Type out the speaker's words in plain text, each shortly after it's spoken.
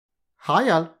Hi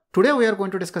all, today we are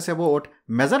going to discuss about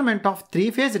measurement of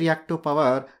three-phase reactive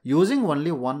power using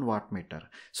only one wattmeter.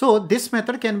 So this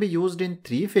method can be used in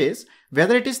three-phase,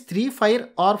 whether it is 3-wire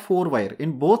or 4-wire.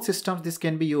 In both systems this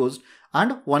can be used,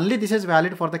 and only this is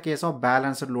valid for the case of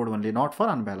balanced load only, not for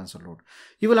unbalanced load.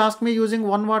 You will ask me, using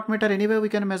one wattmeter anyway we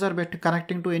can measure by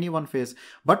connecting to any one phase.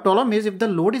 But problem is, if the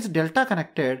load is delta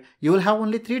connected, you will have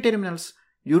only 3 terminals.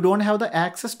 You don't have the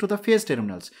access to the phase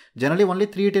terminals. Generally only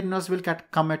 3 terminals will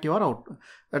come at your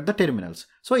at the terminals.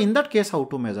 So in that case, how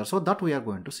to measure? So that we are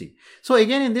going to see. So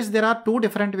again, in this there are 2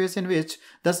 different ways in which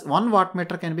this one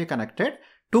wattmeter can be connected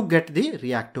to get the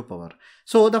reactive power.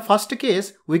 So the first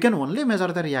case, we can only measure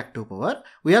the reactive power.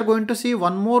 We are going to see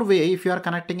one more way. If you are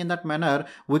connecting in that manner,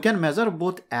 we can measure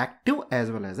both active as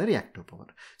well as the reactive power.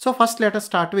 So first let us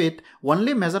start with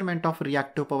only measurement of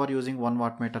reactive power using one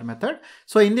wattmeter method.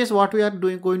 So in this, what we are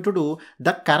going to do,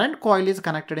 the current coil is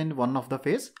connected in one of the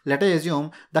phase. Let us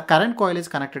assume the current coil is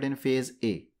connected in phase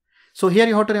A. So here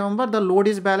you have to remember the load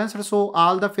is balanced, so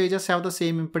all the phases have the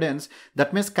same impedance.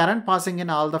 That means current passing in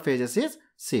all the phases is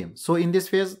same. So in this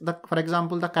phase, for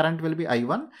example, the current will be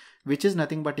I1, which is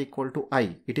nothing but equal to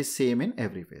I. It is same in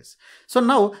every phase. So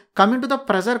now coming to the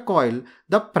pressure coil,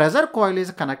 the pressure coil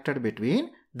is connected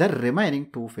between the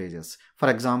remaining 2 phases. For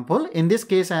example, in this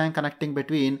case, I am connecting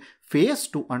between phase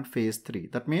 2 and phase 3.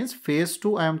 That means phase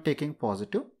 2 I am taking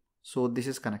positive. So this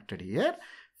is connected here.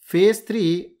 Phase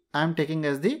 3 I am taking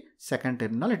as the second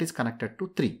terminal. It is connected to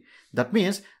 3. That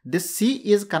means this C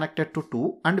is connected to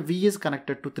 2 and V is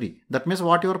connected to 3. That means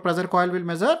what your pressure coil will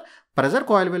measure? Pressure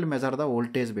coil will measure the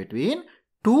voltage between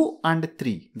 2 and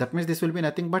 3. That means this will be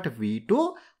nothing but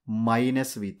V2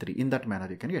 minus V3. In that manner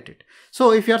you can get it.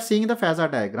 So if you are seeing the phasor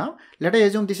diagram, let us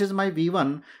assume this is my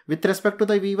V1. With respect to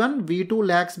the V1, V2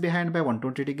 lags behind by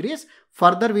 120 degrees.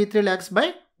 Further V3 lags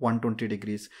by 120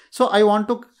 degrees. So I want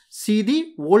to see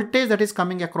the voltage that is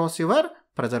coming across your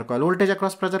pressure coil. Voltage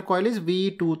across pressure coil is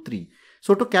V23.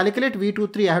 So to calculate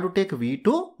V23, I have to take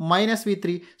V2 minus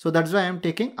V3. So that's why I am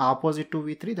taking opposite to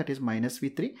V3, that is minus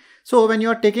V3. So when you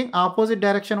are taking opposite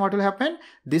direction, what will happen?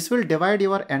 This will divide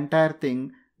your entire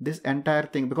thing,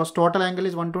 because total angle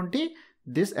is 120.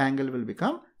 This angle will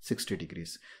become 60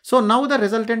 degrees. So now the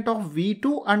resultant of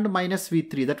V2 and minus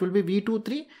V3, that will be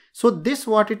V23. So this,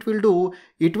 what it will do,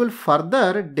 it will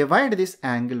further divide this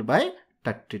angle by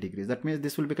 30 degrees. That means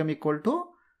this will become equal to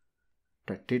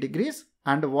 30 degrees.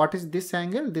 And what is this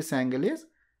angle? This angle is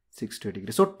 60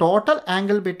 degrees. So total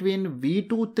angle between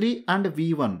V23 and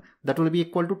V1, that will be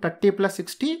equal to 30 plus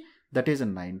 60, that is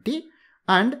 90.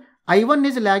 And I1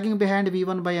 is lagging behind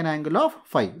V1 by an angle of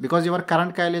 5, because your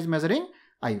current coil is measuring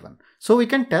I1. So we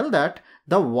can tell that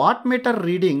the wattmeter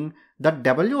reading, that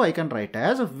W I can write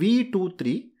as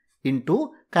V23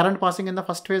 into current passing in the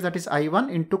first phase, that is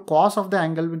I1, into cos of the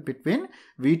angle between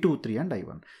V23 and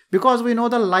I1. Because we know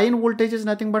the line voltage is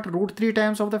nothing but √3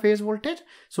 times of the phase voltage.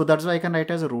 So that's why I can write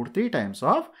as √3 times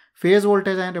of phase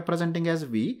voltage I am representing as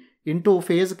V into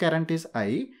phase current is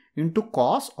I into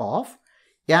cos of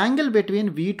angle between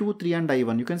V23 and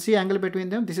I1. You can see angle between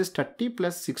them. This is 30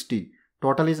 plus 60.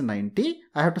 Total is 90.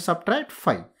 I have to subtract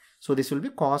 5. So this will be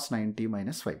cos 90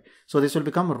 minus 5. So this will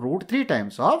become √3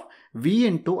 times of V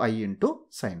into I into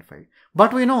sin 5.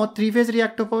 But we know 3-phase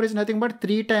reactive power is nothing but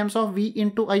 3 times of V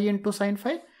into I into sin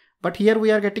 5. But here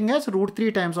we are getting as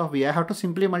 √3 times of V. I have to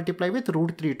simply multiply with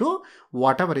 √3 to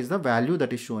whatever is the value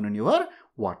that is shown in your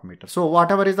wattmeter. So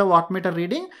whatever is the wattmeter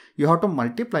reading, you have to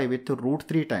multiply with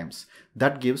 √3 times.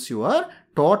 That gives your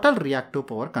total reactive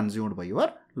power consumed by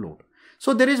your load.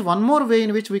 So there is one more way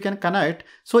in which we can connect.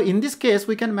 So in this case,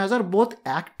 we can measure both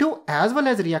active as well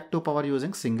as reactive power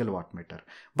using single wattmeter.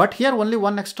 But here only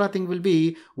one extra thing will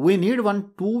be, we need one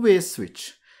 2-way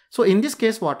switch. So in this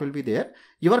case, what will be there?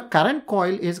 Your current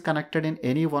coil is connected in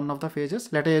any one of the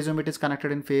phases. Let us assume it is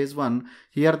connected in phase 1.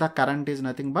 Here the current is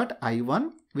nothing but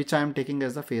I1, which I am taking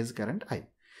as the phase current I.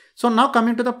 So now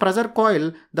coming to the pressure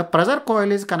coil, the pressure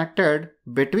coil is connected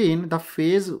between the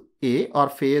phase A or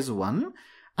phase 1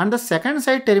 and the second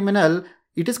side terminal.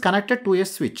 It is connected to a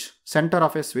switch, center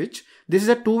of a switch. This is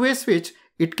a 2-way switch.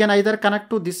 It can either connect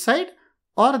to this side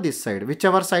or this side.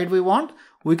 Whichever side we want,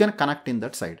 we can connect in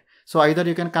that side. So either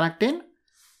you can connect in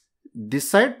this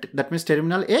side, that means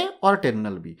terminal A, or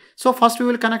terminal B. So first we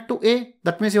will connect to A.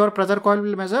 That means your pressure coil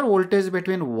will measure voltage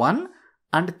between 1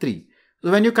 and 3.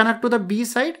 So when you connect to the B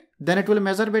side, then it will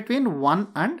measure between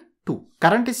 1 and 2.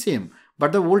 Current is same,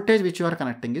 but the voltage which you are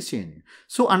connecting is changing.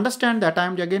 So understand that I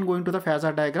am again going to the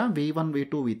phasor diagram V1, V2,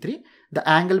 V3. The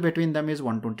angle between them is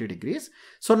 120 degrees.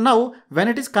 So now when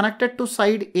it is connected to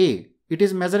side A, it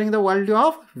is measuring the value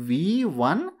of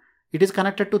V1 it is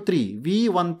connected to 3,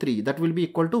 V13, that will be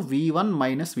equal to V1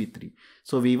 minus V3.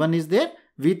 So V1 is there,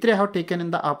 V3 I have taken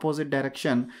in the opposite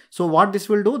direction. So what this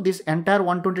will do, this entire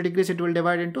 120 degrees, it will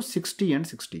divide into 60 and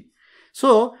 60.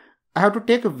 So I have to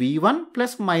take V1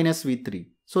 plus minus V3.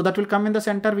 So that will come in the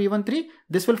center V13.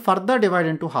 This will further divide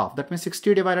into half. That means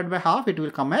 60 divided by half, it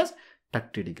will come as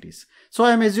 30 degrees. So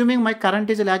I am assuming my current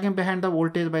is lagging behind the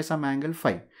voltage by some angle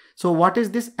phi. So what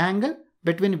is this angle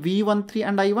between V13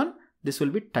 and I1? This will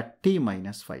be 30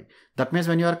 minus phi. That means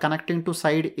when you are connecting to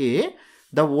side A,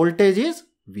 the voltage is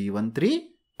V13,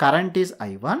 current is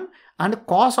I1, and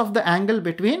cos of the angle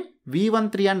between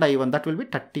V13 and I1, that will be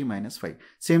 30 minus phi.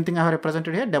 Same thing I have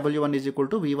represented here. W1 is equal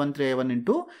to V13 I1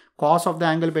 into cos of the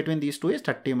angle between these two is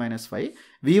 30 minus phi.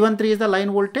 V13 is the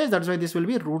line voltage. That's why this will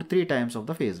be √3 times of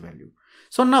the phase value.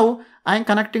 So now I am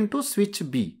connecting to switch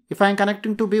B. If I am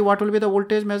connecting to B, what will be the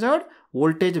voltage measured?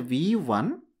 Voltage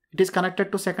V1. It is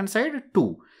connected to second side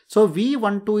 2. So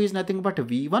V12 is nothing but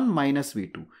V1 minus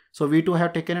V2. So V2 I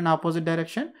have taken in opposite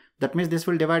direction. That means this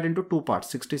will divide into two parts,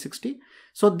 60, 60.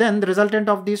 So then the resultant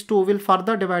of these two will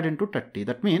further divide into 30.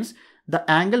 That means the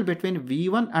angle between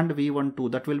V1 and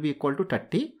V12, that will be equal to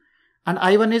 30. And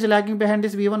I1 is lagging behind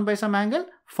this V1 by some angle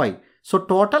phi. So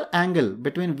total angle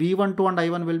between V12 and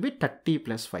I1 will be 30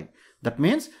 plus phi. That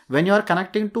means when you are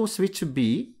connecting to switch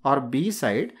B or B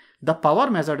side, the power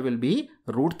measured will be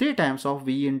 √3 times of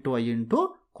V into I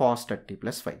into cos 30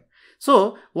 plus phi.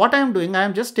 So what I am doing, I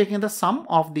am just taking the sum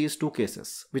of these two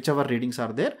cases, whichever readings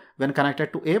are there when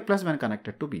connected to A plus when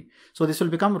connected to B. So this will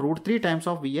become √3 times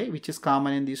of Vi, which is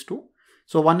common in these two.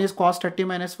 So one is cos 30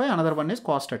 minus phi, another one is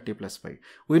cos 30 plus phi.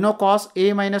 We know cos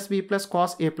A minus B plus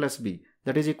cos A plus B,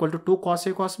 that is equal to 2 cos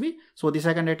A cos B. So this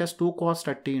I can write as 2 cos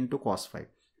 30 into cos phi.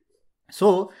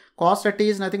 So cos 30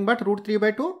 is nothing but √3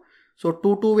 by 2. So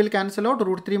 2 will cancel out,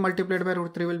 √3 multiplied by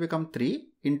 √3 will become 3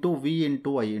 into V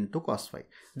into I into cos phi.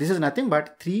 This is nothing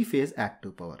but 3-phase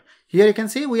active power. Here you can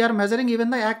see we are measuring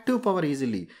even the active power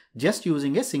easily just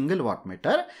using a single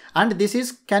wattmeter, and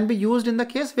this can be used in the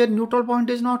case where neutral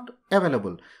point is not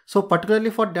available. So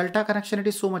particularly for delta connection it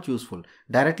is so much useful.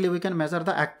 Directly we can measure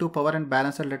the active power and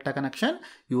balanced delta connection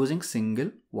using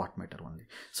single wattmeter only.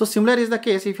 So similar is the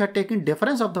case if you are taking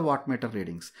difference of the wattmeter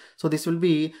readings. So this will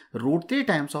be √3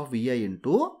 times of Vi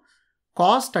into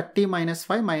cos 30 minus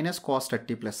phi minus cos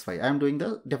 30 plus phi. I am doing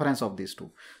the difference of these two.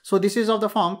 So this is of the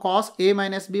form cos A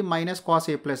minus B minus cos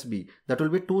A plus B. That will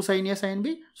be 2 sin A sin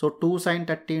B. So 2 sin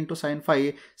 30 into sin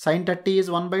phi. Sin 30 is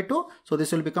 1 by 2. So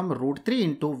this will become √3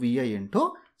 into Vi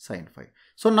into sin phi.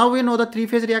 So now we know the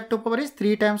 3-phase reactive power is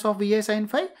 3 times of Vi sin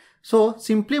phi. So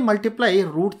simply multiply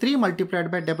 √3 multiplied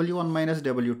by W1 minus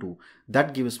W2.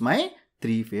 That gives my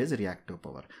 3-phase reactive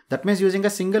power. That means using a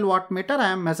single wattmeter, I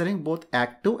am measuring both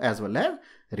active as well as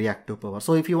reactive power.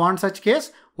 So if you want such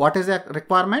case, what is the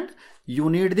requirement?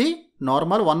 You need the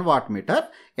normal 1 wattmeter.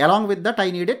 Along with that, I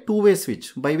need a 2-way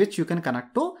switch by which you can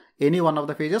connect to any one of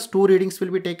the phases. 2 readings will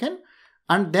be taken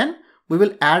and then we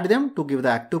will add them to give the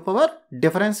active power.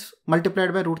 Difference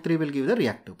multiplied by √3 will give the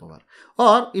reactive power.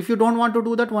 Or if you don't want to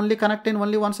do that, only connect in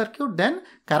only one circuit, then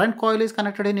current coil is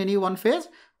connected in any one phase.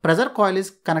 Pressure coil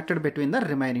is connected between the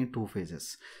remaining 2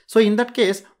 phases. So in that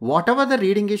case, whatever the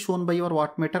reading is shown by your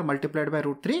wattmeter multiplied by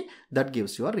 √3, that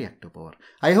gives your reactive power.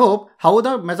 I hope how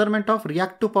the measurement of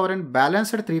reactive power in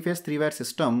balanced 3-phase 3-wire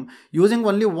system using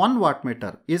only 1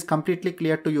 wattmeter is completely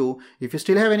clear to you. If you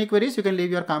still have any queries, you can leave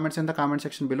your comments in the comment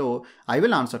section below. I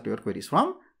will answer to your queries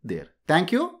from there.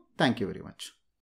 Thank you. Thank you very much.